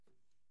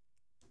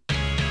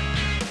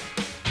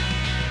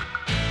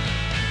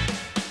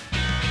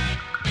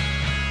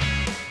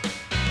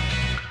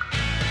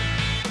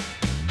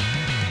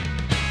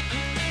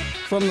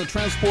From the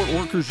Transport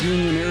Workers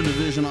Union Air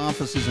Division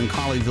offices in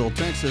Colleyville,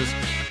 Texas,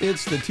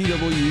 it's the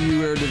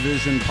TWU Air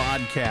Division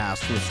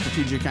podcast with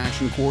Strategic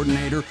Action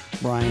Coordinator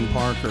Brian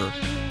Parker.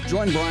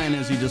 Join Brian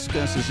as he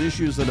discusses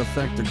issues that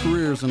affect the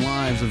careers and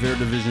lives of Air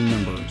Division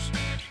members.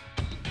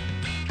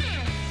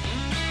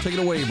 Take it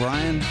away,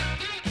 Brian.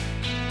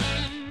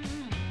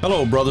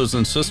 Hello, brothers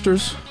and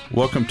sisters.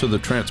 Welcome to the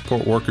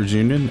Transport Workers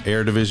Union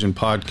Air Division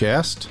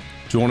podcast.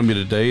 Joining me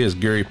today is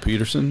Gary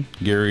Peterson.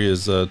 Gary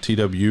is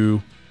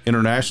TWU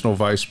International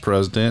Vice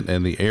President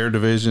and the Air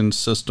Division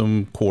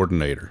System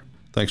Coordinator.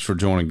 Thanks for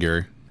joining,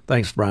 Gary.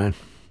 Thanks, Brian.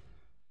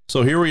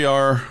 So here we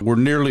are. We're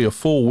nearly a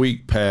full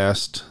week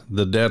past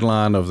the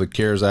deadline of the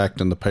CARES Act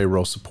and the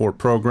Payroll Support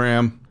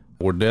Program.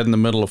 We're dead in the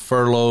middle of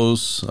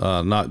furloughs,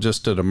 not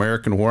just at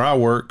American where I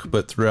work,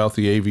 but throughout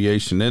the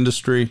aviation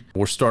industry.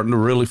 We're starting to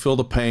really feel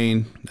the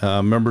pain.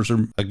 Members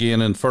are, again,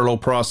 in furlough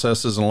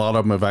processes, and a lot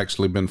of them have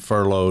actually been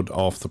furloughed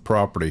off the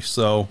property.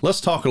 So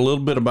let's talk a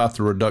little bit about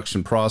the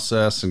reduction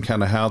process and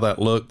kind of how that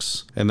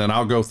looks, and then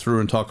I'll go through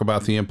and talk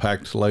about the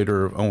impact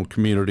later on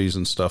communities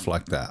and stuff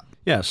like that.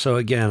 Yeah, so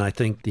again, I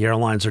think the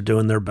airlines are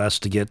doing their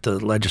best to get the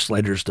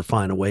legislators to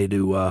find a way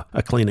to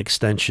a clean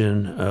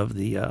extension of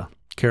the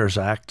CARES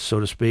Act, so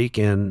to speak,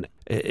 and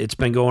it's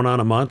been going on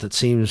a month. It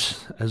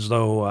seems as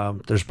though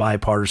there's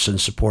bipartisan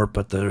support,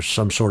 but there's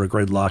some sort of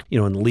gridlock,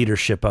 in the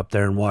leadership up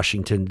there in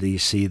Washington,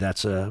 D.C.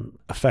 That's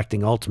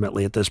affecting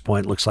ultimately at this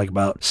point, looks like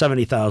about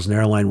 70,000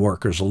 airline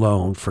workers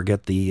alone.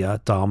 Forget the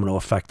domino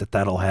effect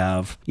that'll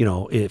have,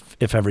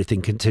 if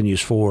everything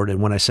continues forward.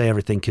 And when I say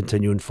everything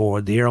continuing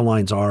forward, the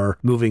airlines are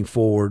moving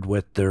forward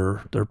with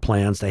their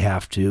plans. They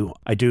have to.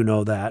 I do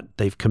know that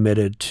they've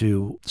committed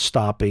to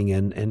stopping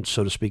and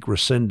so to speak,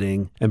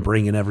 rescinding and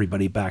bringing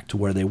everybody back to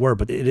where they were.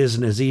 But it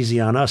isn't as easy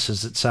on us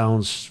as it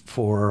sounds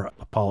for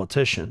a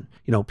politician.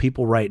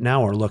 People right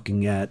now are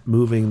looking at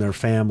moving their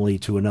family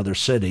to another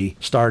city,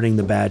 starting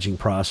the badging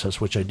process,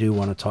 which I do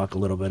want to talk a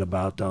little bit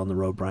about down the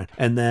road, Brian.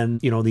 And then,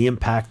 the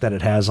impact that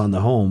it has on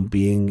the home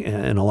being,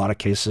 in a lot of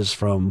cases,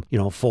 from,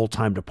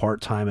 full-time to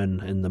part-time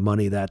and the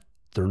money that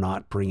they're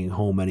not bringing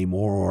home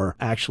anymore, or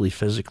actually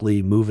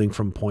physically moving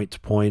from point to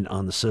point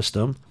on the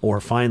system, or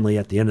finally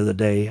at the end of the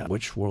day,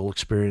 which we'll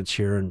experience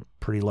here in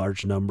pretty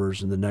large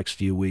numbers in the next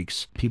few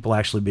weeks, people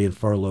actually being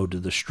furloughed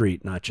to the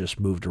street, not just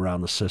moved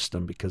around the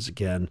system, because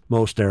again,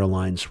 most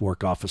airlines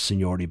work off a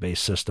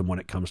seniority-based system when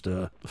it comes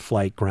to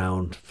flight,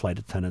 ground, flight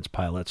attendants,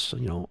 pilots,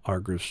 our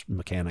groups,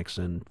 mechanics,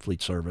 and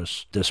fleet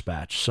service,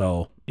 dispatch.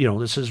 So,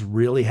 this is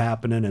really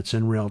happening. It's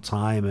in real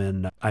time,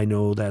 and I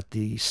know that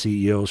the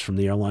CEOs from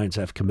the airlines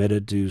have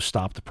committed to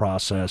stop the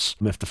process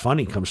if the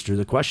funding comes through.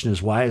 The question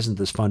is, why isn't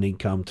this funding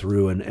come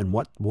through, and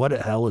what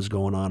the hell is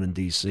going on in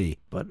D.C.?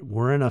 But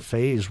we're in a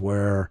phase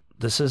where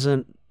this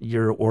isn't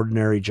your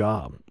ordinary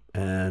job.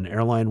 And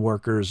airline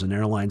workers and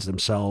airlines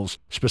themselves,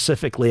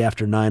 specifically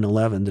after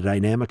 9/11, the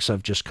dynamics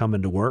of just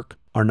coming to work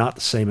are not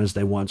the same as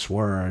they once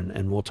were.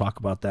 And we'll talk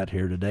about that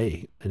here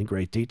today in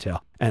great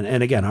detail.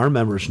 And again, our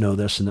members know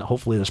this, and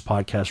hopefully this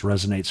podcast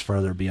resonates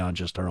further beyond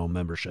just our own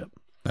membership.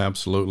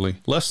 Absolutely.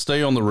 Let's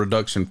stay on the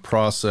reduction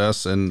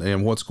process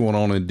and what's going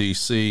on in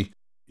D.C.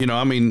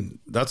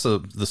 That's the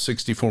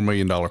 $64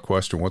 million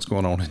question. What's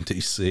going on in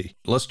D.C.?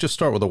 Let's just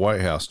start with the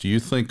White House. Do you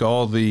think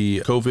all the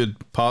COVID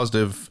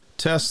positive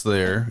tests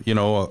there,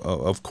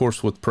 of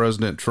course, with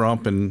President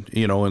Trump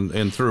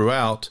and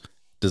throughout,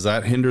 does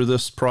that hinder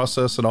this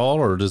process at all,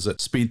 or does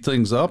it speed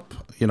things up?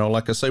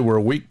 Like I say, we're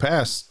a week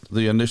past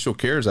the initial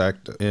CARES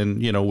Act, and,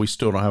 we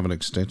still don't have an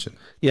extension.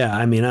 Yeah,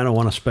 I don't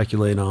want to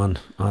speculate on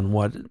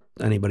what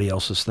anybody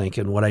else is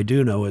thinking. What I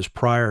do know is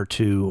prior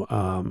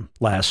to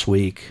last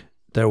week,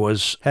 there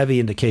was heavy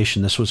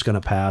indication this was going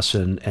to pass.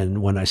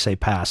 And when I say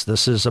pass,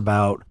 this is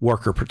about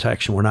worker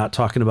protection. We're not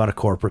talking about a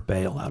corporate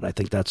bailout. I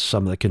think that's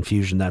some of the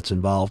confusion that's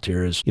involved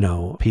here is,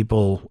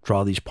 people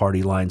draw these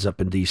party lines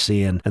up in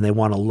D.C. and they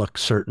want to look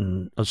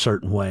a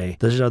certain way.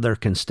 These are their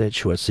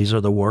constituents. These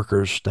are the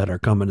workers that are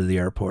coming to the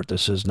airport.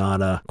 This is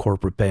not a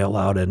corporate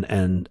bailout.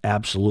 And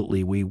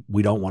absolutely,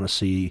 we don't want to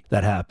see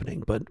that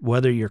happening. But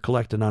whether you're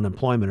collecting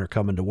unemployment or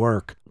coming to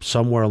work,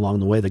 somewhere along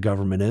the way, the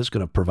government is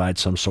going to provide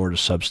some sort of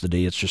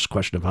subsidy. It's just a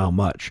question of how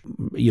much.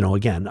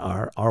 Again,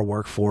 our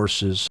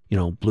workforce is,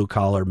 blue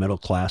collar, middle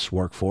class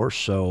workforce.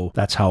 So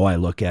that's how I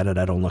look at it.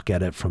 I don't look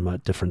at it from a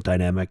different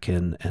dynamic.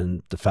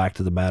 And the fact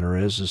of the matter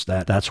is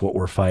that that's what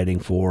we're fighting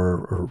for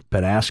or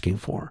been asking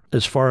for.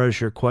 As far as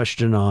your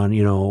question on,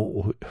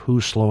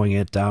 who's slowing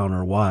it down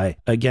or why,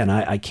 again,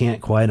 I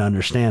can't quite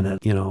understand it.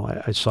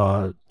 I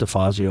saw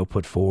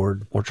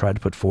DeFazio tried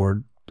to put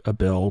forward a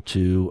bill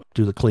to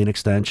do the clean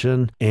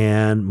extension.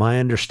 And my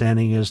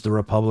understanding is the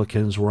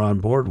Republicans were on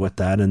board with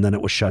that. And then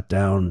it was shut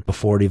down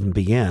before it even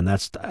began.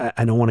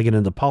 I don't want to get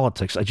into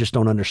politics. I just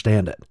don't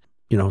understand it.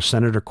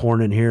 Senator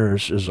Cornyn here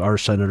is our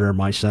senator,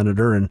 my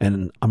senator,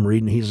 and I'm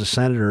reading he's a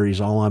senator. He's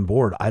all on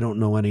board. I don't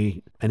know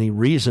any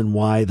reason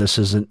why this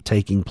isn't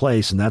taking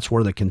place, and that's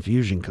where the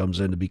confusion comes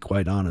in, to be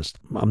quite honest.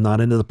 I'm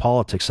not into the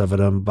politics of it.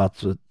 I'm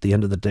about the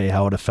end of the day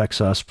how it affects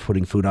us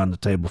putting food on the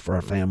table for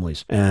our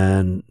families.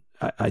 And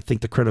I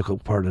think the critical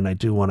part, and I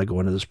do want to go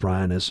into this,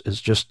 Brian, is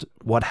just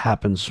what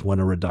happens when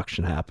a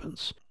reduction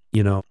happens.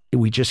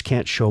 We just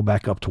can't show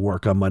back up to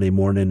work on Monday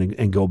morning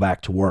and go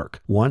back to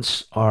work.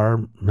 Once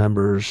our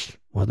members,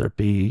 whether it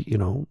be,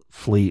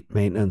 fleet,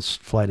 maintenance,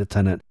 flight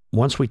attendant,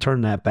 once we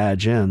turn that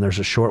badge in, there's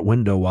a short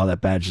window while that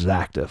badge is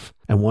active.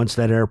 And once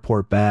that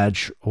airport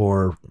badge,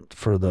 or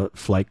for the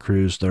flight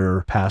crews,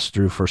 they're passed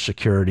through for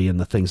security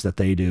and the things that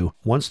they do,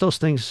 once those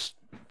things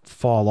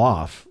fall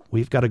off,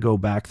 we've got to go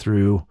back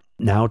through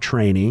now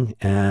training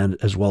and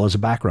as well as a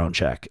background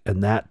check.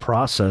 And that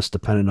process,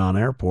 depending on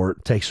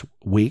airport, takes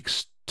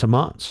weeks to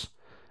months.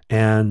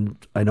 And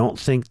I don't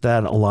think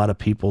that a lot of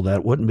people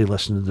that wouldn't be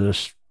listening to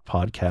this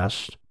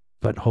podcast,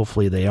 but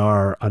hopefully they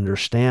are,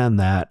 understand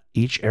that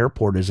each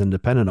airport is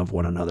independent of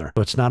one another.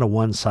 So it's not a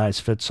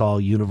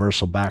one-size-fits-all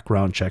universal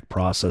background check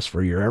process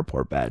for your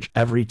airport badge.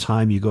 Every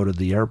time you go to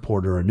the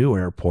airport or a new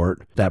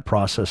airport, that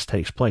process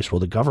takes place. Well,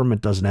 the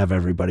government doesn't have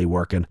everybody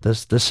working.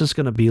 This is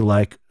going to be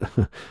like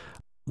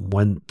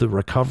when the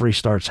recovery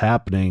starts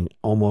happening,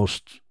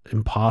 almost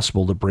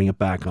impossible to bring it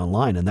back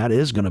online. And that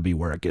is going to be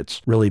where it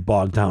gets really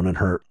bogged down and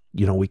hurt.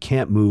 We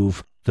can't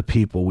move the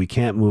people. We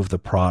can't move the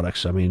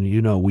products. I mean,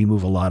 we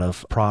move a lot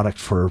of product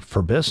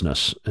for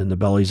business in the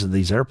bellies of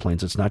these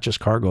airplanes. It's not just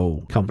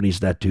cargo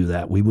companies that do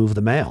that. We move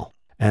the mail.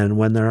 And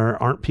when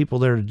there aren't people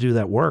there to do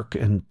that work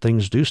and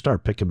things do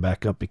start picking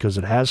back up because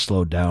it has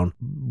slowed down,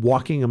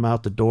 walking them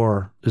out the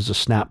door is a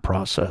snap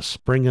process.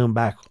 Bringing them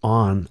back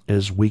on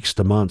is weeks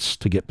to months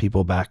to get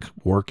people back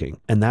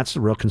working. And that's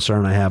the real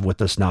concern I have with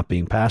this not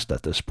being passed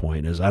at this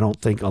point, is I don't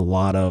think a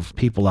lot of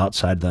people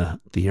outside the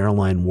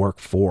airline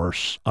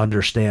workforce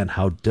understand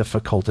how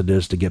difficult it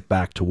is to get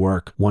back to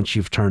work once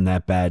you've turned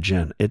that badge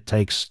in. It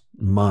takes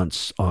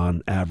months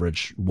on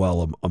average,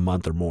 a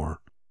month or more.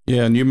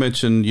 Yeah, and you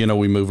mentioned,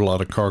 we move a lot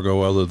of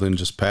cargo other than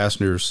just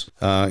passengers.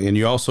 And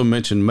you also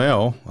mentioned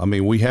mail. I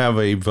mean, we have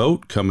a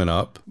vote coming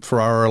up for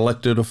our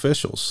elected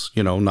officials,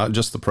 not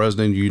just the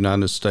President of the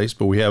United States,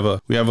 but we have a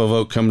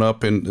vote coming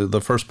up in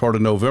the first part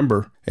of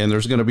November, and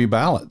there's going to be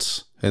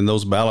ballots. And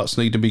those ballots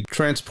need to be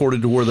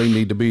transported to where they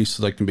need to be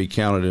so they can be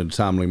counted in a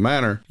timely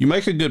manner. You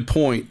make a good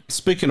point,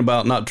 speaking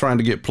about not trying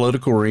to get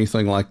political or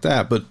anything like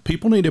that, but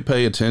people need to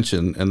pay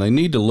attention and they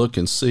need to look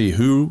and see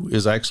who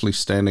is actually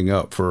standing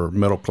up for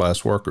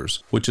middle-class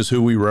workers, which is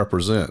who we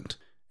represent.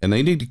 And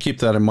they need to keep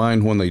that in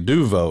mind when they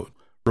do vote.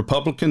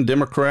 Republican,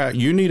 Democrat,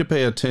 you need to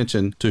pay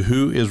attention to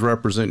who is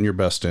representing your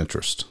best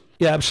interest.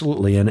 Yeah,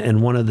 absolutely.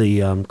 And one of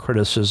the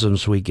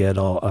criticisms we get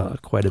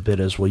quite a bit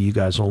is, well, you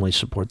guys only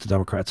support the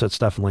Democrats. That's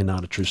definitely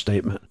not a true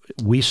statement.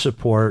 We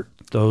support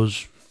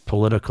those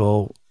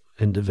political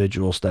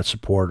individuals that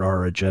support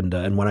our agenda.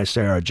 And when I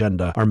say our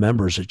agenda, our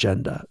members'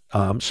 agenda.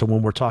 So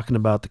when we're talking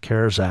about the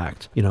CARES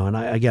Act,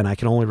 and I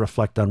can only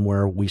reflect on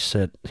where we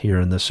sit here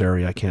in this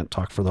area. I can't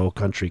talk for the whole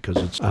country because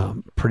it's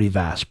pretty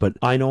vast. But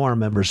I know our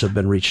members have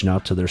been reaching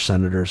out to their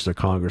senators, their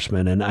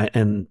congressmen,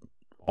 and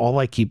all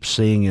I keep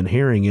seeing and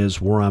hearing is,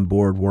 we're on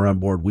board,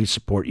 we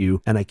support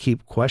you. And I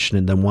keep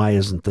questioning them, why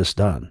isn't this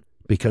done?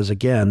 Because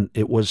again,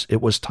 it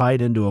was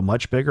tied into a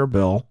much bigger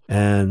bill.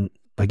 And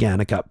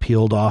again, it got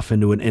peeled off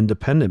into an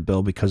independent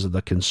bill because of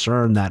the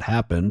concern that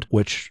happened,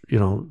 which,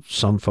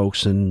 some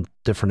folks in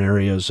different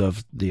areas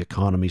of the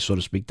economy, so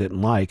to speak,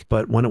 didn't like.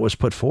 But when it was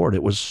put forward,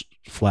 it was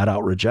flat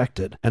out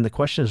rejected. And the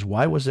question is,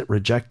 why was it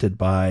rejected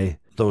by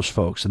those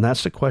folks? And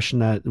that's the question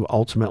that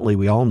ultimately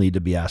we all need to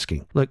be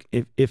asking. Look,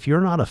 if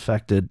you're not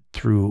affected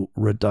through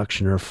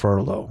reduction or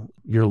furlough,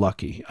 you're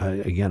lucky.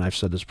 I've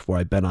said this before,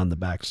 I've been on the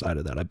backside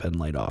of that. I've been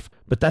laid off.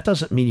 But that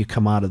doesn't mean you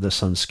come out of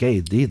this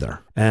unscathed either.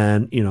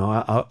 And,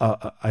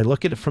 I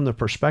look at it from the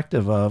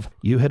perspective of,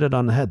 you hit it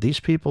on the head. These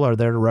people are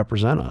there to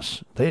represent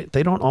us. They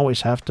don't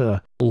always have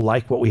to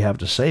like what we have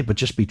to say, but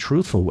just be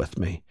truthful with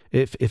me.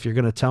 If you're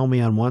going to tell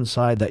me on one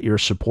side that you're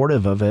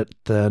supportive of it,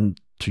 then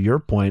to your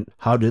point,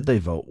 how did they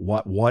vote?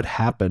 What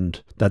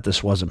happened that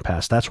this wasn't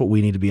passed? That's what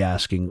we need to be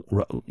asking,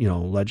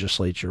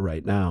 legislature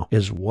right now,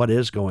 is what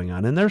is going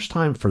on. And there's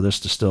time for this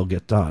to still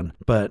get done,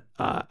 but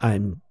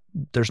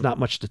there's not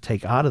much to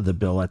take out of the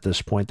bill at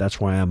this point. That's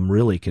why I'm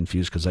really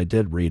confused, because I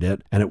did read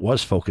it and it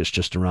was focused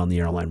just around the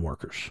airline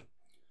workers.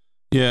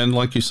 Yeah, and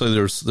like you say,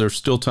 there's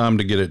still time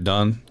to get it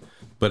done,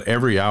 but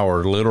every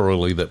hour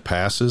literally that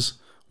passes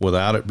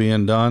without it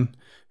being done,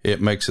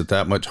 it makes it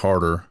that much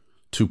harder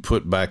to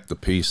put back the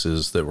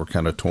pieces that were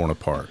kind of torn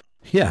apart.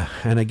 Yeah.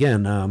 And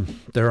again,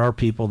 there are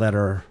people that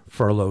are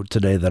furloughed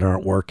today that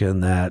aren't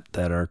working, that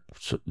are,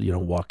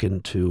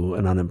 walking to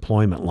an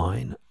unemployment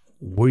line.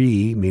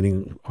 We,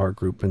 meaning our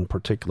group in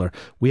particular,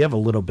 we have a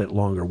little bit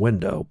longer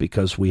window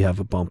because we have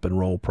a bump and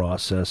roll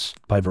process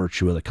by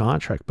virtue of the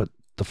contract. But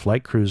the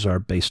flight crews are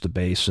base to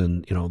base,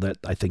 and that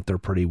I think they're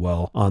pretty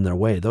well on their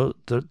way.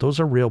 Those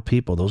are real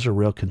people. Those are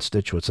real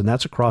constituents, and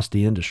that's across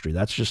the industry.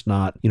 That's just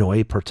not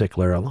a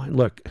particular airline.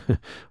 Look,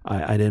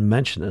 I didn't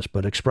mention this,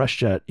 but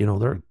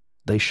ExpressJet,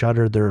 they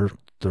shuttered their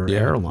their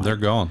airline. They're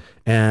gone.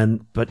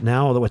 But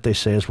now what they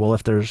say is, well,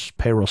 if there's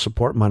payroll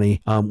support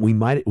money, we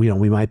might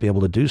be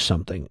able to do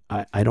something.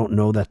 I don't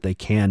know that they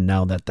can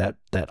now that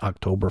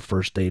October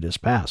 1st date is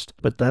passed,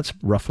 but that's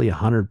roughly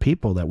 100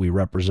 people that we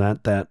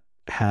represent that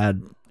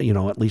had,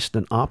 at least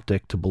an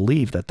optic to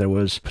believe that there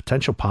was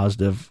potential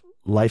positive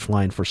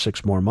lifeline for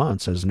 6 more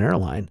months as an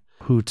airline,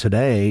 who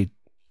today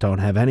don't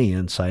have any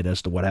insight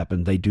as to what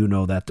happened. They do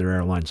know that their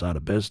airline's out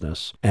of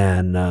business.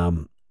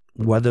 And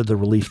whether the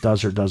relief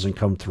does or doesn't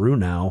come through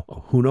now,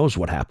 who knows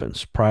what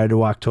happens. Prior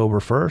to October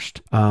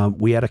 1st,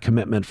 we had a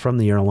commitment from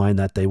the airline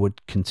that they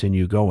would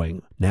continue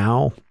going.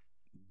 Now,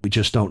 we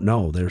just don't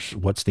know.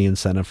 What's the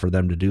incentive for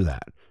them to do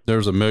that?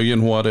 There's a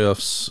million what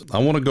ifs. I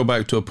want to go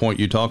back to a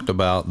point you talked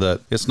about, that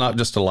it's not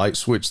just a light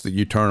switch that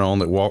you turn on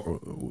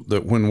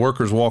that when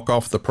workers walk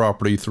off the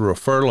property through a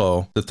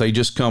furlough, that they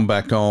just come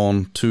back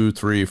on 2,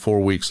 3, 4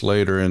 weeks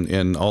later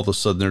and all of a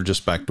sudden they're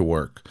just back to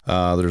work.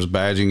 There's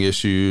badging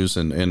issues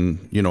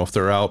and if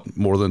they're out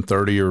more than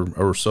 30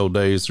 or so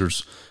days,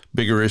 there's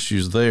bigger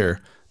issues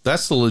there.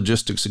 That's the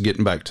logistics of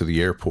getting back to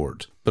the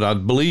airport. But I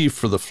believe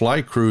for the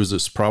flight crews,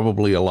 it's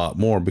probably a lot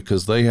more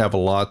because they have a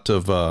lot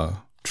of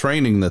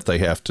training that they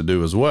have to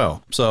do as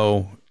well.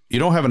 So you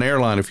don't have an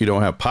airline if you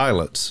don't have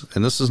pilots.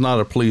 And this is not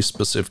a plea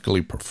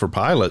specifically for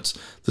pilots.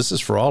 This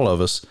is for all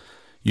of us.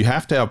 You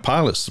have to have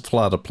pilots to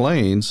fly the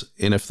planes.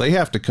 And if they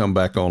have to come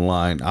back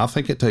online, I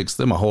think it takes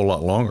them a whole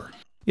lot longer.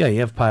 Yeah, you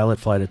have pilot,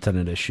 flight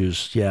attendant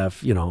issues. You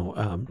have,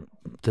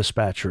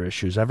 dispatcher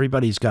issues.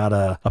 Everybody's got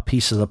a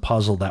piece of the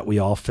puzzle that we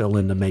all fill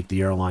in to make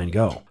the airline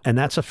go. And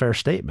that's a fair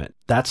statement.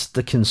 That's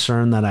the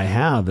concern that I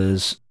have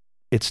is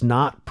it's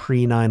not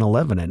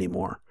pre-9/11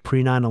 anymore.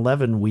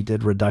 Pre-9/11, we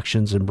did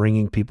reductions in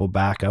bringing people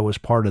back. I was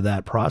part of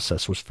that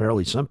process. It was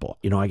fairly simple.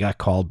 I got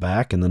called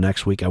back, and the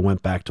next week I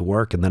went back to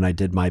work, and then I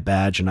did my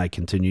badge, and I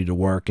continued to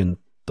work, and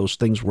those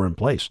things were in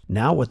place.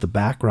 Now with the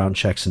background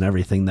checks and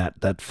everything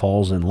that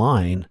falls in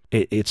line,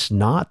 it's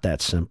not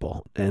that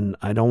simple. And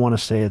I don't want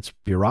to say it's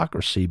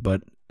bureaucracy,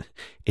 but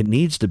it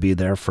needs to be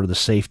there for the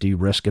safety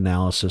risk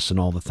analysis and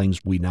all the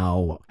things we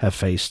now have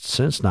faced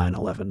since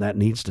 9/11. That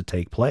needs to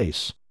take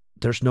place.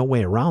 There's no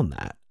way around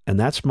that. And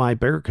that's my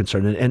bigger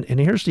concern. And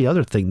here's the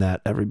other thing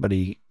that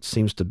everybody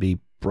seems to be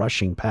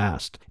brushing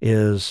past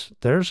is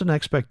there's an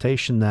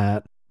expectation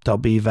that there'll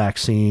be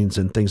vaccines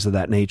and things of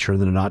that nature in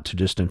the not too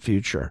distant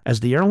future. As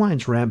the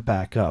airlines ramp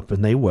back up,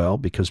 and they will,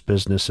 because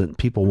business and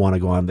people want to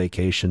go on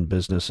vacation,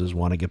 businesses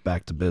want to get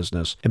back to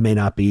business. It may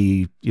not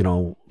be,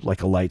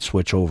 like a light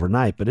switch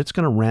overnight, but it's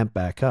going to ramp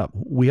back up.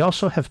 We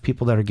also have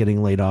people that are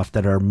getting laid off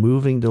that are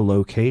moving to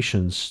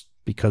locations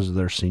because of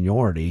their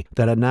seniority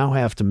that now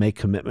have to make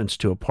commitments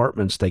to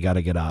apartments they got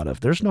to get out of.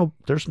 There's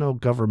no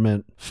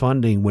government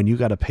funding when you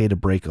got to pay to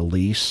break a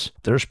lease.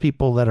 There's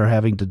people that are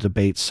having to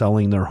debate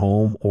selling their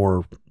home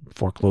or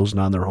foreclosing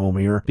on their home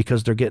here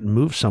because they're getting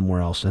moved somewhere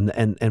else.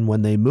 And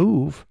when they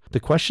move, the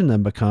question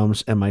then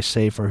becomes, am I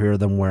safer here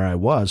than where I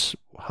was?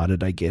 How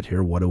did I get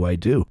here? What do I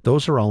do?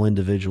 Those are all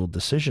individual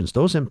decisions.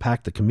 Those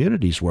impact the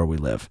communities where we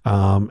live.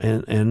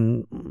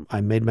 And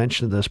I made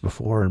mention of this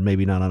before, and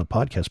maybe not on a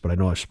podcast, but I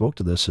know I spoke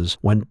to this, is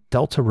when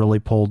Delta really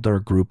pulled their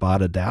group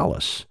out of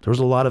Dallas, there was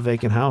a lot of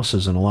vacant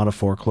houses and a lot of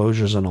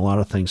foreclosures and a lot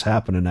of things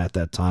happening at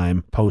that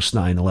time, post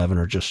 9/11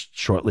 or just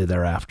shortly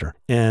thereafter.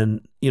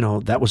 And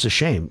that was a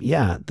shame.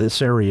 Yeah,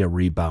 this area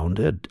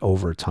rebounded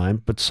over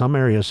time, but some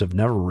areas have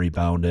never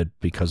rebounded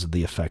because of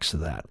the effects of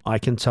that. I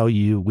can tell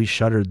you, we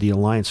shuttered the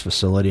Alliance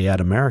facility at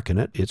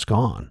American. It's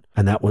gone.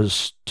 And that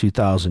was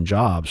 2,000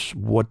 jobs.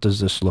 What does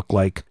this look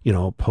like,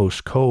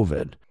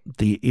 post-COVID?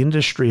 The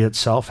industry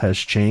itself has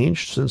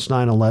changed since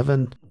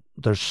 9/11.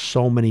 There's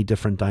so many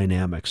different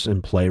dynamics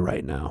in play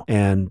right now.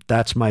 And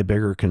that's my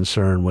bigger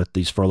concern with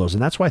these furloughs.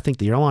 And that's why I think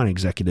the airline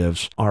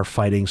executives are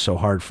fighting so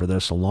hard for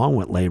this along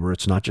with labor.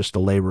 It's not just a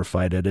labor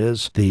fight. It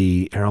is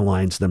the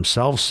airlines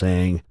themselves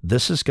saying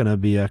this is going to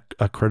be a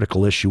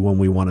critical issue when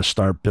we want to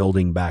start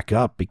building back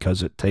up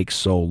because it takes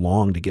so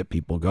long to get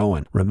people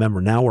going.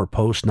 Remember, now we're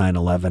post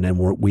 9/11 and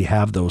we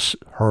have those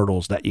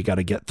hurdles that you got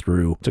to get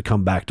through to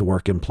come back to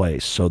work in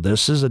place. So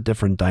this is a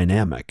different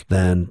dynamic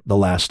than the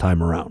last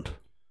time around.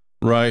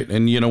 Right.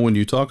 And, when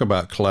you talk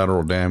about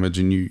collateral damage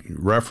and you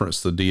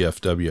reference the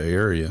DFW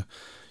area,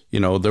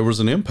 there was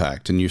an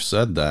impact and you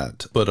said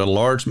that. But a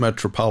large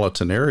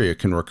metropolitan area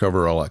can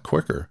recover a lot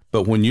quicker.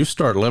 But when you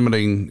start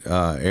limiting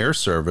air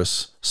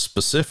service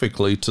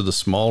specifically to the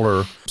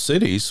smaller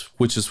cities,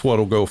 which is what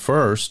will go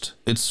first,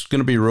 it's going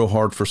to be real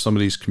hard for some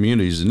of these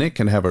communities. And it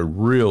can have a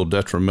real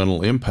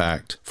detrimental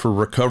impact for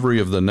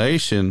recovery of the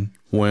nation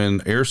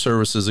when air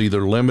service is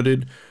either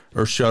limited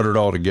or shuttered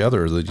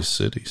altogether in these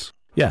cities.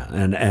 Yeah,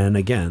 and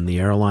again, the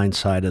airline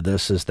side of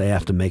this is they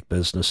have to make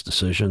business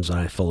decisions, and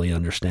I fully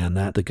understand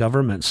that. The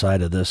government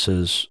side of this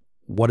is,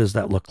 what does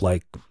that look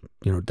like,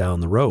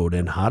 down the road,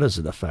 and how does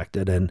it affect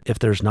it? And if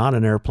there's not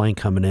an airplane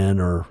coming in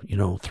or,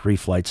 3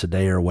 flights a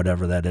day or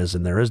whatever that is,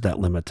 and there is that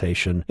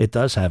limitation, it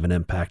does have an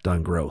impact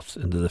on growth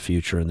into the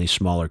future in these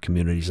smaller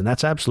communities. And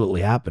that's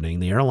absolutely happening.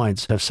 The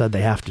airlines have said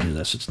they have to do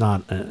this. It's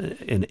not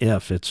an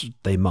if, it's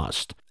they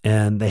must.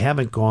 And they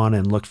haven't gone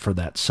and looked for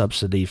that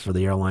subsidy for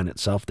the airline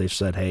itself. They've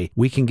said, hey,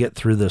 we can get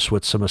through this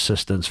with some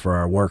assistance for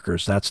our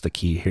workers. That's the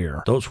key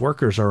here. Those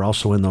workers are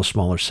also in those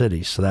smaller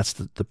cities. So that's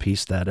the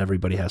piece that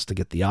everybody has to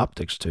get the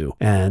optics to.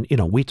 And,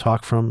 we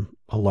talk from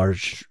a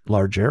large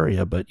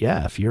area, but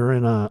yeah, if you're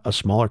in a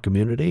smaller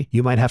community,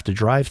 you might have to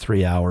drive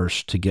 3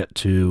 hours to get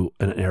to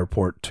an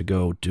airport to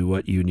go do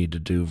what you need to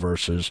do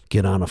versus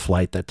get on a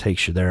flight that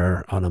takes you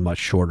there on a much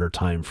shorter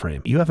time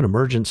frame. You have an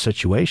emergent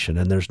situation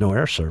and there's no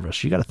air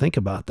service. You got to think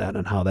about that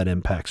and how that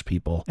impacts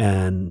people.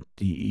 And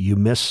you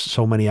miss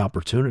so many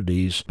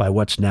opportunities by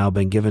what's now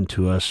been given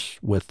to us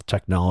with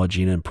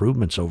technology and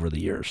improvements over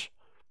the years.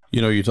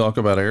 You talk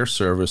about air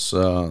service,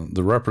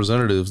 the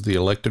representatives, the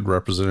elected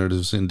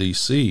representatives in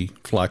D.C.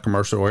 fly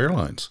commercial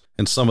airlines,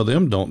 and some of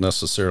them don't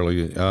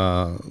necessarily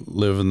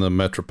live in the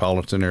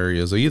metropolitan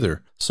areas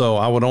either. So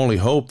I would only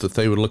hope that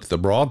they would look at the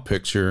broad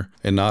picture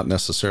and not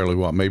necessarily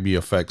what maybe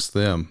affects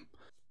them.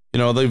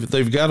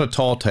 They've got a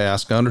tall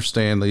task. I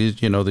understand they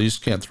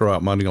just can't throw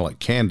out money like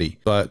candy,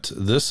 but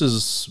this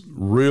is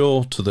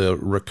real to the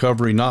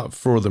recovery, not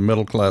for the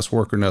middle class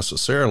worker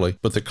necessarily,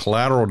 but the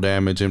collateral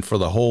damage and for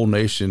the whole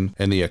nation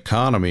and the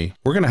economy.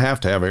 We're going to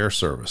have air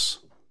service.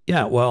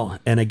 Yeah, well,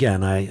 and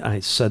again,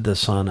 I said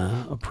this on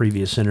a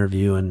previous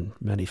interview, and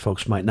many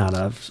folks might not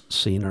have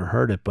seen or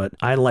heard it, but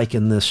I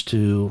liken this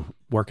to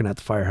working at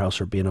the firehouse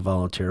or being a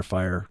volunteer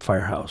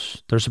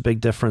firehouse. There's a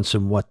big difference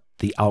in what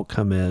the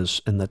outcome is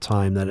and the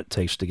time that it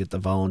takes to get the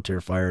volunteer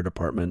fire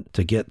department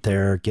to get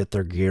there, get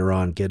their gear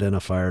on, get in a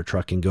fire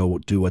truck and go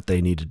do what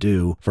they need to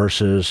do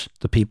versus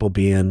the people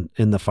being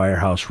in the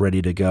firehouse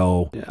ready to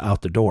go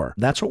out the door.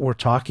 That's what we're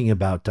talking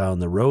about down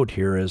the road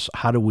here is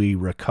how do we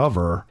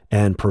recover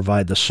and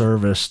provide the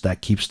service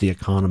that keeps the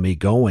economy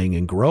going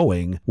and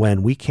growing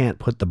when we can't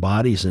put the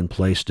bodies in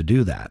place to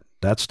do that.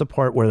 That's the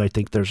part where I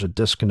think there's a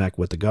disconnect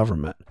with the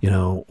government.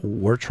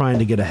 We're trying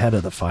to get ahead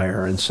of the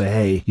fire and say,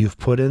 hey, you've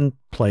put in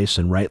place,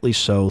 and rightly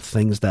so,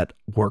 things that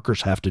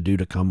workers have to do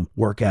to come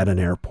work at an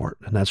airport.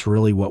 And that's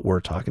really what we're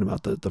talking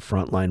about, the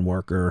frontline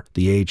worker,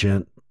 the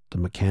agent, the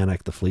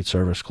mechanic, the fleet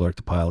service clerk,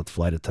 the pilot, the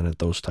flight attendant,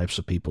 those types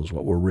of people is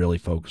what we're really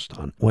focused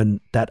on.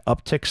 When that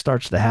uptick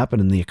starts to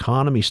happen and the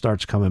economy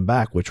starts coming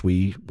back, which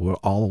we're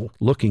all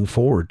looking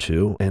forward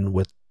to, and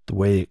with the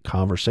way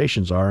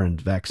conversations are and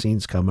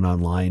vaccines coming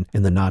online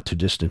in the not too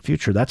distant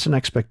future, that's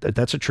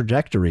a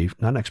trajectory,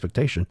 not an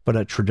expectation, but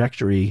a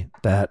trajectory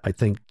that I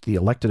think the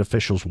elected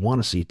officials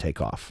want to see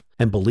take off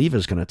and believe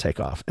is going to take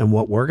off. And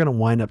what we're going to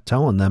wind up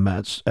telling them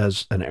as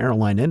an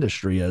airline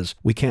industry is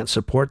we can't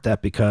support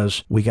that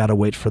because we got to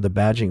wait for the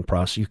badging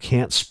process. You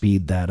can't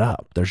speed that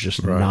up. There's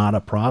just not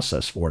a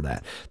process for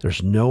that.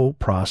 There's no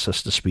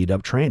process to speed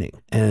up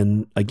training.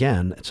 And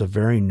again, it's a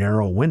very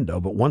narrow window,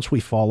 but once we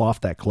fall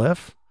off that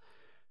cliff,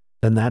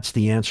 then that's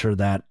the answer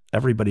that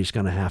everybody's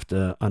going to have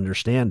to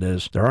understand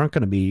is there aren't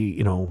going to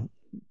be,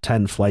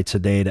 10 flights a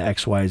day to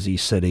XYZ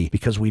city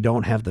because we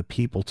don't have the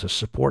people to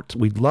support.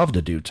 We'd love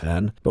to do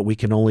 10, but we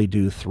can only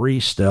do 3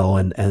 still.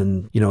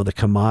 And the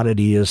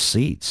commodity is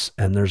seats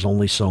and there's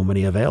only so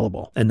many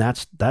available. And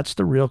that's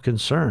the real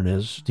concern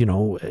is,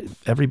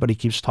 everybody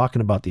keeps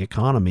talking about the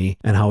economy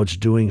and how it's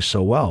doing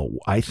so well.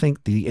 I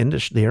think the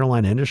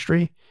airline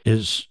industry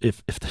is,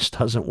 if this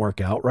doesn't work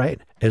out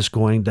right, is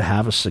going to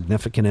have a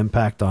significant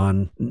impact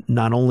on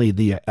not only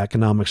the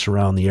economics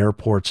around the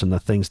airports and the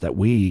things that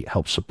we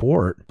help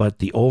support, but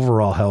the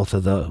overall health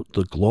of the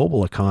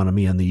global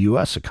economy and the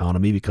U.S.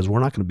 economy, because we're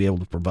not going to be able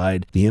to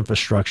provide the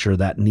infrastructure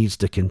that needs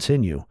to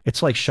continue.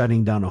 It's like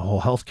shutting down a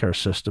whole healthcare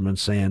system and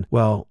saying,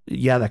 well,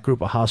 yeah, that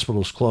group of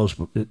hospitals closed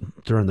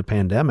during the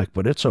pandemic,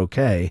 but it's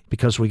okay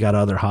because we got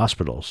other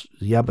hospitals.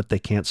 Yeah, but they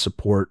can't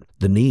support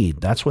the need.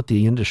 That's what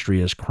the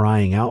industry is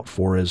crying out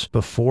for, is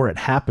before it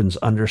happens,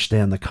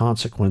 understand the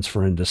consequence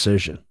for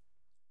indecision.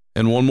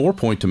 And one more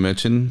point to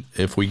mention,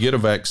 if we get a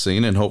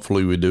vaccine, and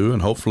hopefully we do,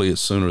 and hopefully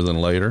it's sooner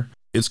than later,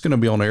 it's going to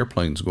be on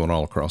airplanes going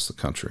all across the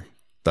country.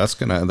 That's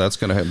going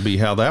to be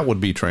how that would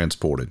be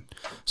transported.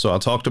 So I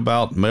talked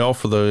about mail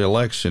for the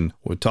election.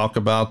 We talk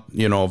about,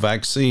 a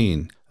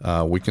vaccine.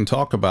 We can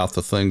talk about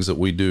the things that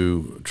we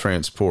do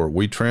transport.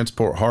 We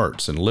transport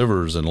hearts and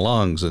livers and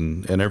lungs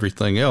and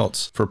everything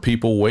else for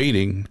people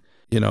waiting.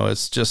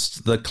 It's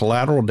just the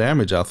collateral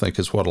damage, I think,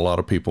 is what a lot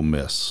of people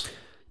miss.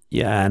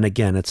 Yeah. And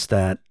again, it's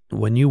that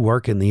when you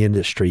work in the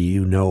industry,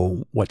 you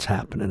know what's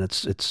happening.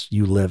 It's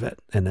you live it,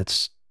 and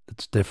it's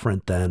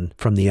different than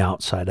from the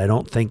outside. I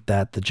don't think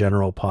that the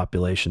general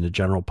population, the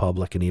general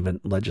public, and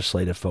even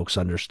legislative folks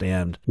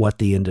understand what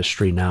the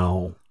industry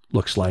now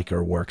looks like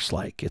or works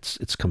like.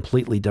 It's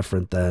completely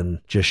different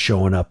than just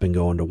showing up and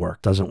going to work.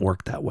 It doesn't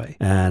work that way.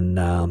 And,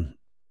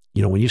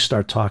 when you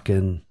start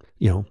talking,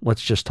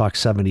 let's just talk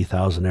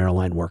 70,000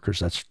 airline workers.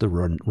 That's the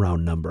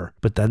round number.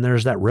 But then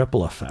there's that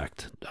ripple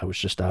effect. I was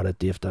just out at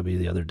DFW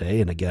the other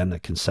day, and again, the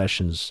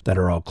concessions that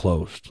are all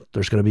closed.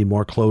 There's going to be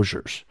more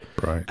closures.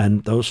 Right.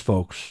 And those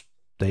folks,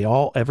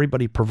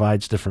 everybody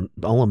provides different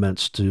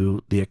elements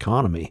to the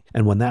economy.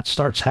 And when that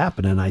starts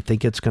happening, I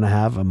think it's going to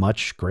have a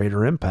much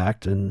greater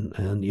impact. And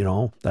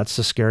that's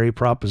the scary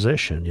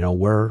proposition.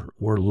 We're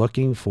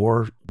looking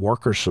for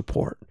worker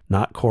support,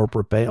 not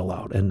corporate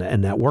bailout.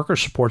 And that worker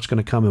support's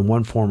going to come in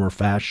one form or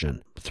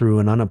fashion, through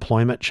an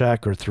unemployment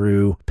check or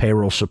through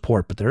payroll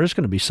support. But there is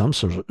going to be some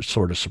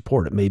sort of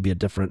support. It may be a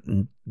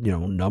different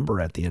number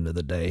at the end of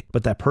the day,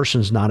 but that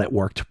person's not at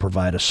work to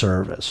provide a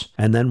service.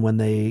 And then when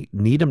they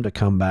need him to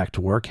come back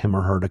to work, him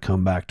or her to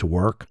come back to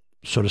work,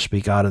 so to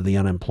speak, out of the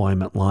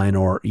unemployment line,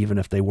 or even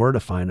if they were to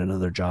find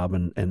another job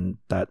and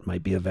that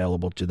might be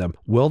available to them,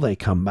 will they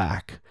come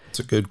back? It's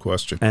a good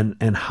question.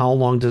 And how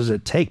long does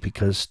it take?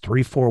 Because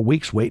 3-4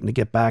 weeks waiting to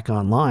get back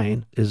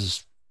online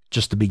is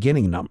just the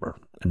beginning number.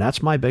 And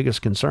that's my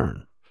biggest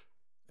concern.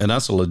 And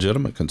that's a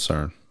legitimate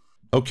concern.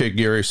 Okay,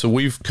 Gary, so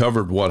we've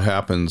covered what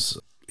happens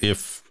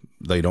if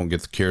they don't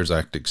get the CARES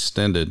Act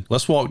extended.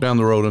 Let's walk down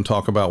the road and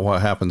talk about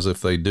what happens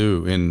if they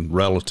do in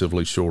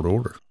relatively short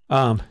order.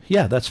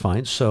 Yeah, that's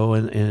fine. So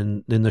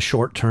in the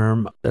short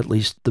term, at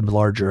least the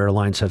larger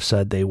airlines have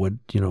said they would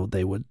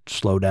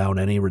slow down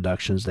any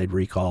reductions. They'd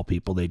recall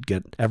people. They'd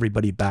get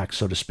everybody back,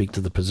 so to speak,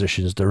 to the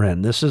positions they're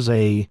in. This is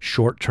a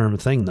short-term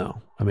thing,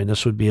 though. I mean,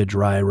 this would be a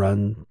dry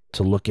run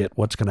to look at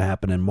what's going to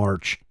happen in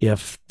March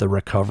if the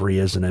recovery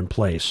isn't in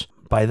place.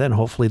 By then,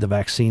 hopefully the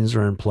vaccines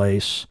are in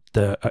place.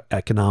 The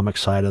economic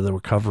side of the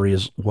recovery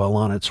is well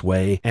on its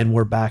way, and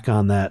we're back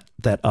on that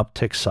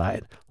uptick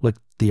side. Look,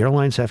 the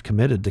airlines have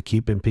committed to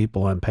keeping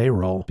people on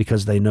payroll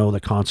because they know the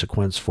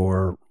consequence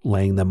for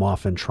laying them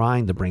off and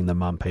trying to bring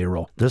them on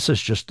payroll. This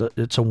is just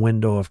it's a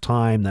window of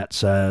time that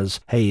says,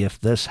 hey, if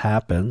this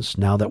happens,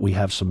 now that we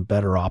have some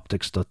better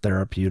optics to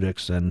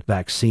therapeutics and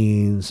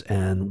vaccines,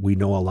 and we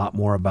know a lot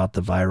more about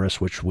the virus,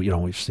 which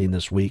we've seen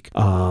this week,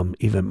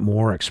 even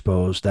more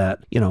exposed,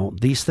 that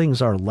these things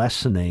are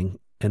lessening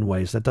in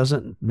ways. That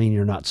doesn't mean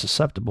you're not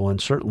susceptible,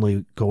 and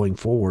certainly going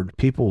forward,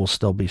 people will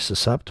still be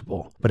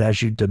susceptible. But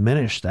as you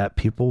diminish that,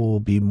 people will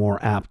be more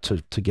apt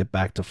to get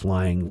back to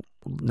flying,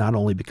 not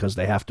only because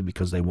they have to,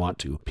 because they want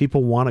to.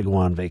 People want to go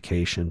on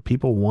vacation.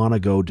 People want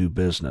to go do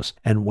business.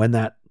 And when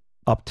that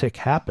uptick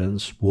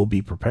happens, we'll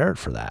be prepared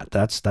for that.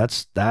 That's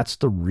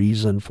the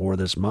reason for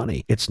this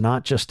money. It's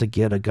not just to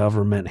get a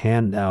government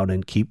handout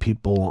and keep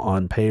people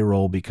on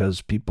payroll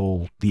because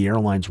the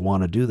airlines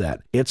want to do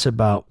that. It's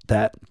about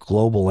that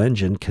global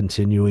engine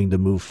continuing to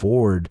move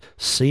forward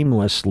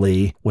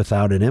seamlessly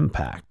without an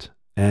impact.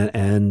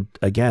 And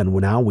again,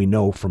 now we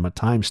know from a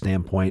time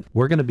standpoint,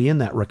 we're going to be in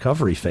that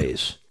recovery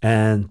phase.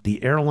 And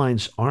the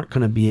airlines aren't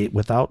going to be,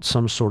 without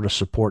some sort of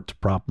support to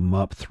prop them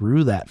up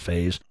through that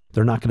phase,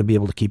 they're not going to be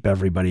able to keep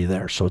everybody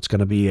there. So it's going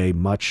to be a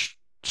much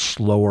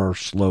slower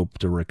slope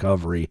to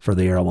recovery for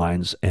the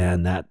airlines.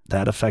 And that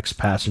affects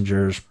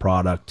passengers,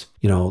 product,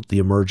 the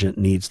emergent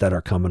needs that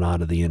are coming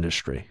out of the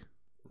industry.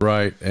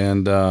 Right.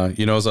 And,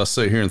 as I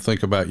sit here and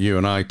think about you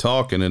and I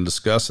talking and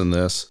discussing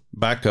this,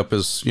 backup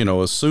is,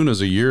 as soon as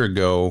a year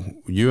ago,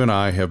 you and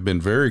I have been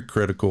very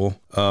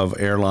critical of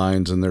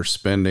airlines and their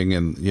spending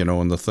and,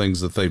 and the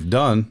things that they've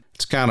done.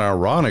 It's kind of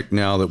ironic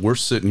now that we're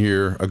sitting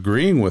here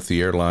agreeing with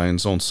the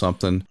airlines on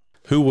something.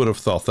 Who would have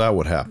thought that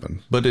would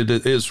happen? But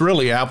it's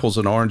really apples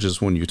and oranges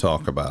when you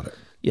talk about it.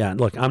 Yeah,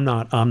 look, I'm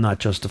not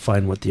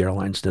justifying what the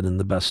airlines did in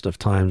the best of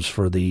times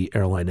for the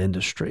airline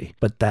industry,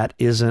 but that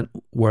isn't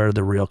where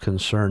the real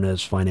concern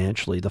is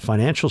financially. The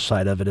financial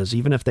side of it is,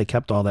 even if they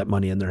kept all that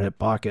money in their hip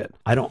pocket,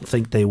 I don't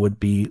think they would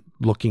be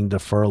looking to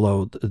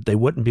furlough. They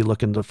wouldn't be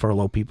looking to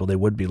furlough people. They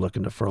would be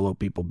looking to furlough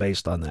people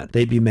based on that.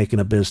 They'd be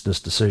making a business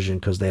decision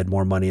because they had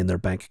more money in their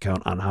bank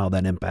account on how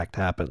that impact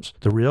happens.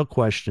 The real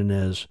question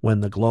is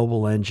when the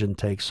global engine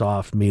takes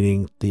off,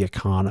 meaning the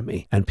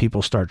economy, and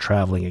people start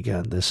traveling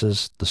again. This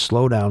is the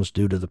slowdowns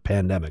due to the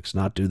pandemics,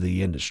 not due to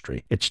the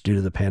industry. It's due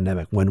to the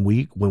pandemic. When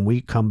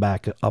we come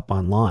back up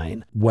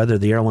online, whether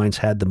the airlines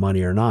had the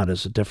money or not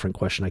is a different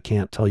question. I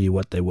can't tell you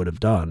what they would have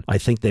done. I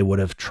think they would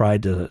have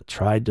tried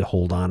to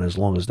hold on as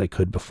long as they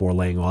could before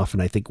laying off,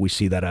 and I think we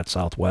see that at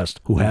Southwest,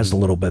 who has a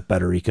little bit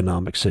better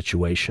economic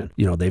situation.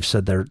 They've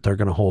said they're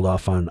going to hold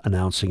off on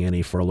announcing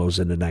any furloughs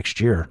into next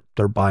year.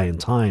 They're buying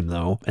time,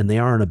 though, and they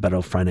are in a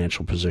better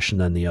financial position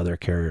than the other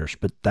carriers,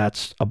 but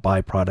that's a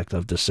byproduct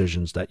of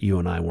decisions that you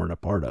and I weren't a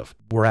part of.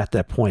 We're at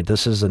that point.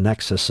 This is a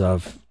nexus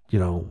of,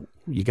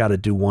 you got to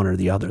do one or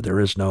the other.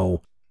 There is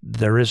no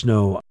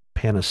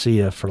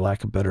panacea, for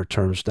lack of better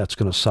terms, that's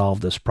going to solve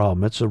this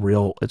problem. It's a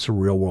real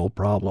world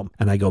problem.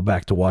 And I go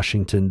back to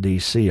Washington,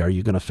 D.C. Are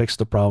you going to fix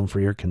the problem for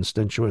your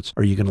constituents?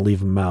 Or are you going to leave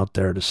them out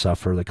there to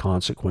suffer the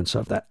consequence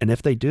of that? And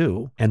if they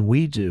do, and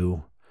we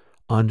do,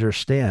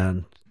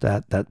 understand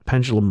that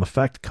pendulum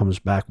effect comes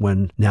back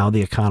when now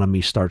the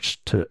economy starts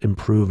to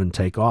improve and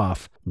take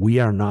off. We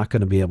are not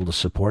going to be able to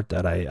support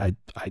that. I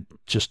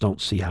just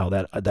don't see how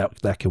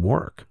that can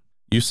work.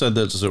 You said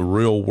that it's a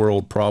real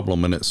world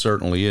problem, and it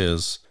certainly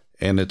is.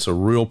 And it's a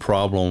real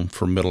problem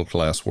for middle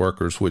class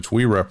workers, which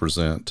we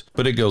represent,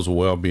 but it goes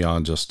well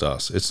beyond just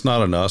us. It's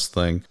not an us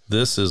thing.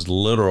 This is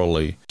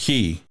literally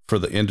key for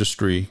the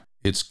industry.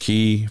 It's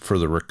key for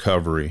the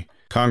recovery.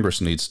 Congress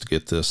needs to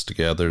get this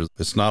together.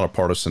 It's not a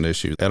partisan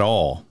issue at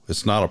all.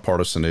 It's not a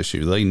partisan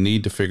issue. They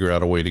need to figure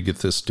out a way to get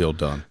this deal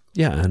done.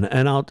 Yeah,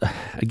 and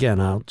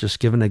I'll just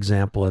give an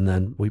example, and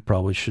then we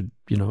probably should,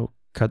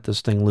 cut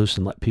this thing loose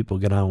and let people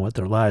get on with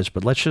their lives.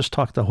 But let's just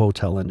talk the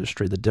hotel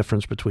industry, the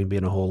difference between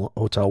being a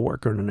hotel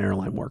worker and an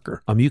airline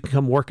worker. You can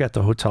come work at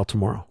the hotel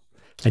tomorrow.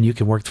 And you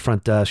can work the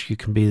front desk, you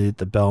can be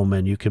the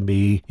bellman, you can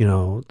be,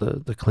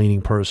 the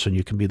cleaning person,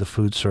 you can be the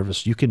food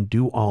service. You can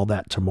do all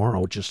that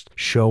tomorrow, just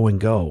show and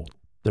go.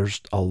 There's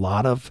a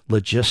lot of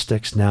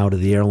logistics now to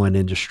the airline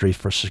industry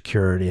for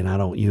security.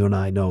 And you and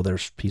I know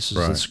there's pieces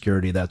of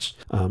security that's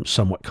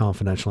somewhat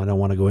confidential. I don't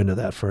want to go into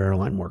that for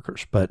airline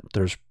workers, but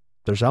there's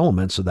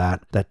elements of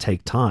that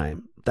take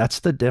time.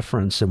 That's the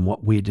difference in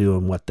what we do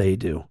and what they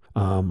do.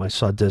 I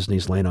saw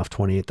Disney's laying off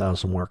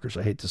 28,000 workers.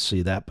 I hate to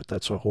see that, but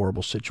that's a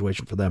horrible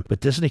situation for them.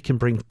 But Disney can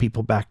bring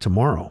people back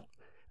tomorrow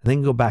and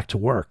then go back to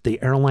work.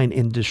 The airline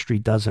industry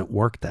doesn't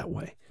work that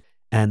way.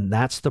 And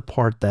that's the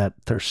part that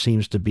there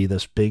seems to be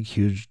this big,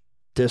 huge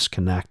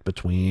disconnect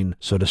between,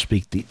 so to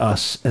speak, the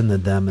us and the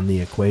them in the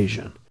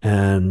equation.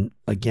 And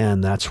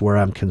again, that's where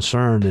I'm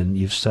concerned. And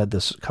you've said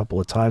this a couple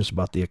of times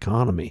about the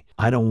economy.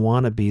 I don't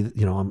want to be,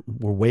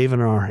 we're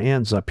waving our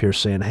hands up here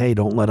saying, hey,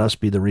 don't let us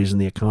be the reason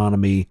the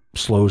economy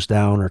slows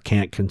down or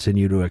can't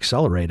continue to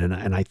accelerate.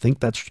 And I think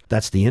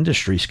that's the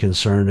industry's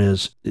concern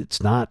is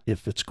it's not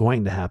if it's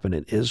going to happen,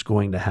 it is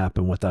going to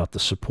happen without the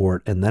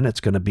support. And then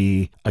it's going to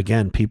be,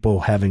 again, people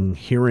having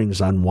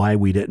hearings on why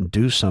we didn't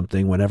do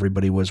something when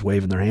everybody was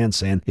waving their hands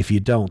saying, if you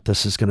don't,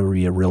 this is going to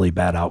be a really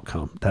bad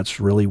outcome.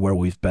 That's really where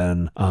we've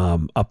been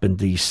up in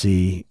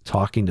DC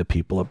talking to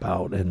people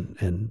about.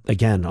 And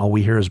again, all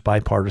we hear is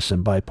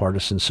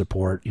bipartisan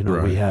support.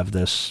 We have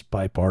this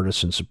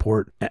bipartisan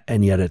support,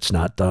 and yet it's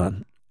not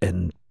done.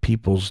 And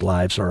people's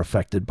lives are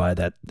affected by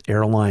that.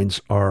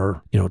 Airlines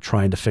are,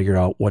 trying to figure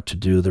out what to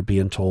do. They're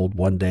being told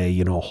one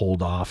day,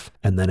 hold off,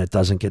 and then it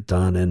doesn't get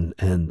done.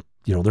 And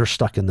they're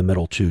stuck in the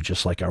middle too,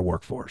 just like our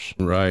workforce.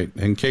 Right.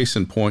 And case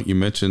in point, you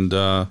mentioned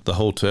the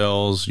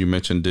hotels, you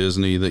mentioned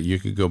Disney, that you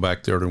could go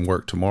back there and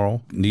work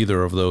tomorrow.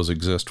 Neither of those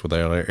exist with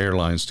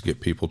airlines to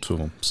get people to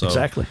them. So,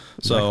 Exactly.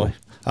 So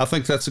I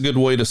think that's a good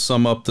way to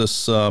sum up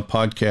this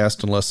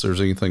podcast, unless there's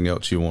anything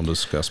else you want to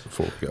discuss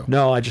before we go.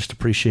 No, I just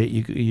appreciate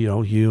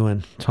you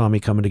and Tommy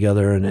coming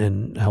together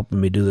and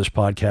helping me do this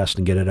podcast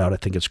and get it out. I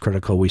think it's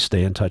critical we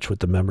stay in touch with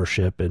the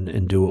membership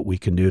and do what we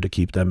can do to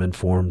keep them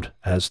informed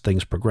as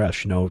things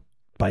progress.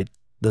 By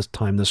this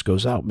time this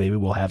goes out, maybe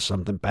we'll have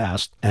something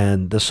passed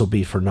and this will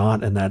be for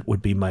naught, and that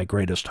would be my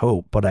greatest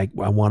hope. But I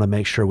want to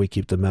make sure we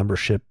keep the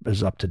membership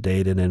as up to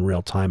date and in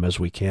real time as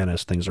we can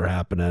as things are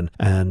happening,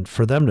 and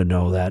for them to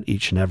know that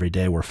each and every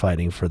day we're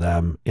fighting for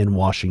them in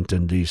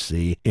Washington,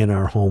 D.C., in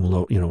our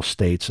home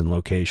states and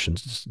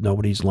locations.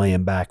 Nobody's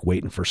laying back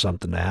waiting for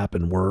something to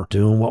happen. We're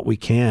doing what we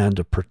can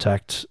to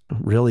protect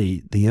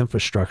really the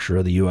infrastructure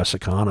of the U.S.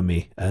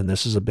 economy, and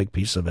this is a big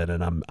piece of it.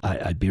 And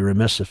I'd be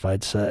remiss if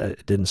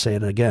didn't say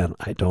it again.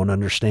 I don't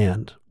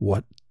understand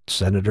what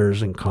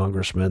senators and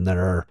congressmen that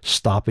are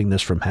stopping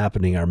this from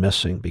happening are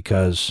missing,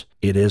 because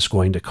it is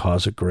going to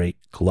cause a great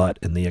glut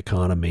in the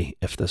economy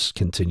if this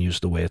continues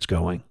the way it's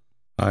going.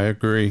 I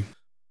agree.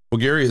 Well,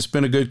 Gary, it's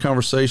been a good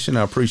conversation.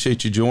 I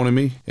appreciate you joining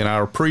me, and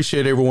I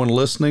appreciate everyone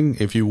listening.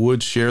 If you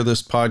would share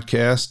this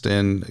podcast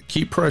and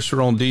keep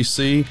pressure on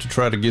DC to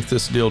try to get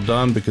this deal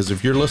done, because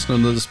if you're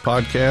listening to this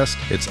podcast,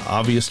 it's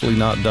obviously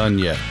not done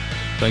yet.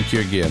 Thank you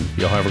again.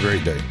 Y'all have a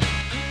great day.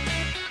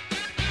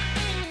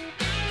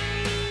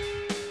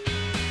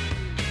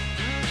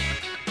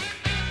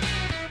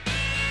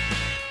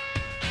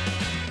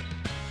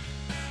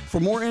 For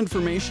more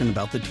information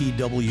about the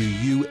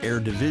TWU Air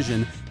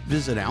Division,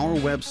 visit our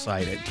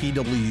website at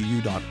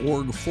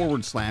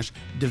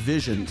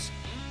twu.org/divisions.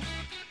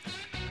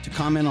 To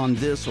comment on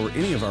this or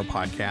any of our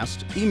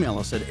podcasts, email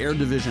us at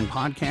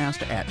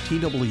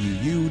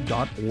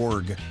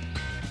airdivisionpodcast@twu.org.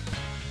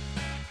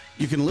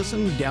 You can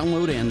listen,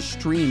 download, and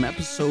stream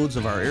episodes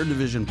of our Air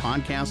Division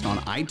podcast on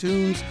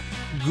iTunes,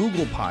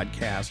 Google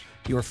Podcasts,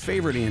 your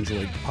favorite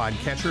Android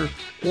podcatcher,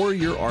 or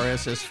your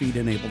RSS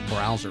feed-enabled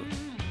browser.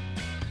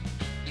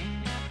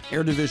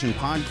 Air Division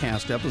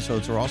podcast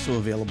episodes are also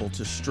available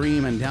to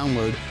stream and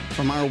download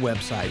from our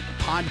website,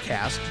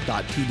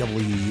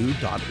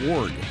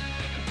 podcast.twu.org.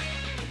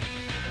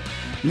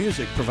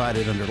 Music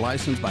provided under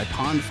license by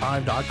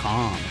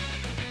pond5.com.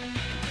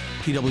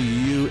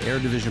 TWU Air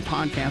Division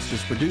podcast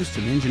is produced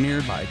and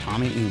engineered by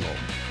Tommy Engel.